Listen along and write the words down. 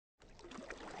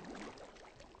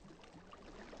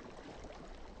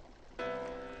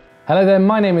Hello there,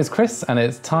 my name is Chris and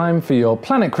it's time for your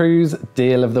Planet Cruise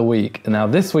Deal of the Week. Now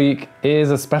this week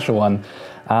is a special one.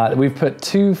 We've put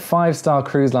two 5-star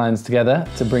cruise lines together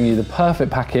to bring you the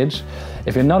perfect package.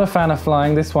 If you're not a fan of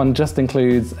flying, this one just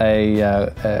includes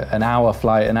an hour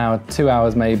flight, 2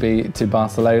 hours maybe, to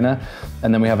Barcelona.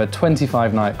 And then we have a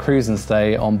 25-night cruise and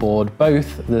stay on board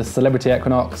both the Celebrity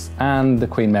Equinox and the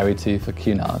Queen Mary 2 for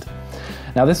Cunard.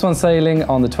 Now this one's sailing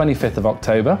on the 25th of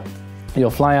October. You'll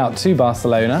fly out to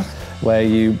Barcelona, where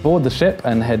you board the ship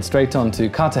and head straight on to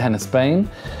Cartagena, Spain.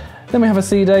 Then we have a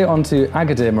sea day onto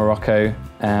Agadir, Morocco,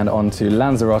 and onto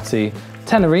Lanzarote,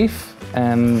 Tenerife,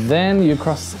 and then you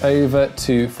cross over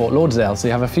to Fort Lauderdale. So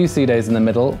you have a few sea days in the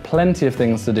middle, plenty of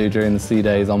things to do during the sea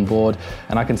days on board,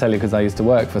 and I can tell you because I used to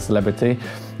work for Celebrity,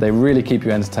 they really keep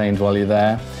you entertained while you're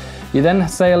there. You then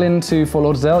sail into Fort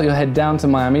Lauderdale, you'll head down to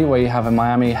Miami where you have a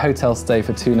Miami hotel stay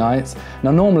for 2 nights.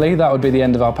 Now normally that would be the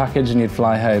end of our package and you'd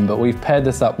fly home, but we've paired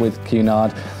this up with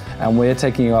Cunard and we're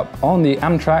taking you up on the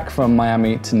Amtrak from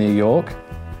Miami to New York.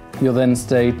 You'll then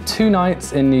stay 2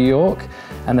 nights in New York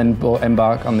and then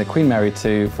embark on the Queen Mary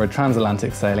 2 for a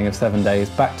transatlantic sailing of 7 days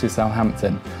back to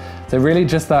Southampton. So really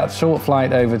just that short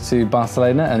flight over to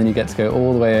Barcelona and then you get to go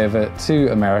all the way over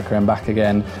to America and back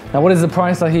again. Now what is the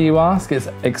price, I hear you ask? It's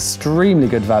extremely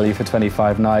good value for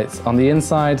 25 nights. On the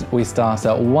inside we start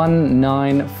at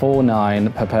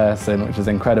 $1,949 per person, which is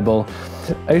incredible.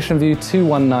 Ocean view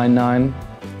 $2,199,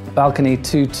 balcony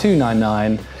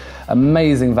 $2,299.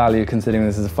 Amazing value considering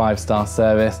this is a 5-star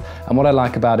service, and what I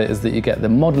like about it is that you get the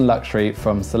modern luxury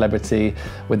from Celebrity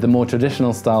with the more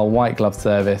traditional style white glove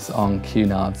service on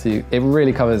Cunard. So it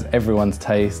really covers everyone's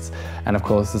tastes, and of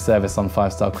course the service on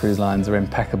 5-star cruise lines are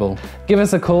impeccable. Give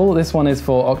us a call. This one is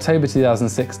for October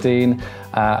 2016.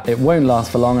 It won't last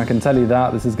for long, I can tell you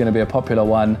that. This is going to be a popular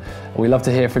one. We love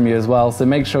to hear from you as well, so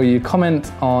make sure you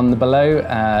comment on below,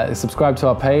 subscribe to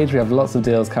our page. We have lots of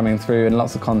deals coming through and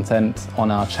lots of content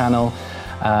on our channel.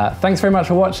 Thanks very much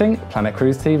for watching Planet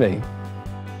Cruise TV.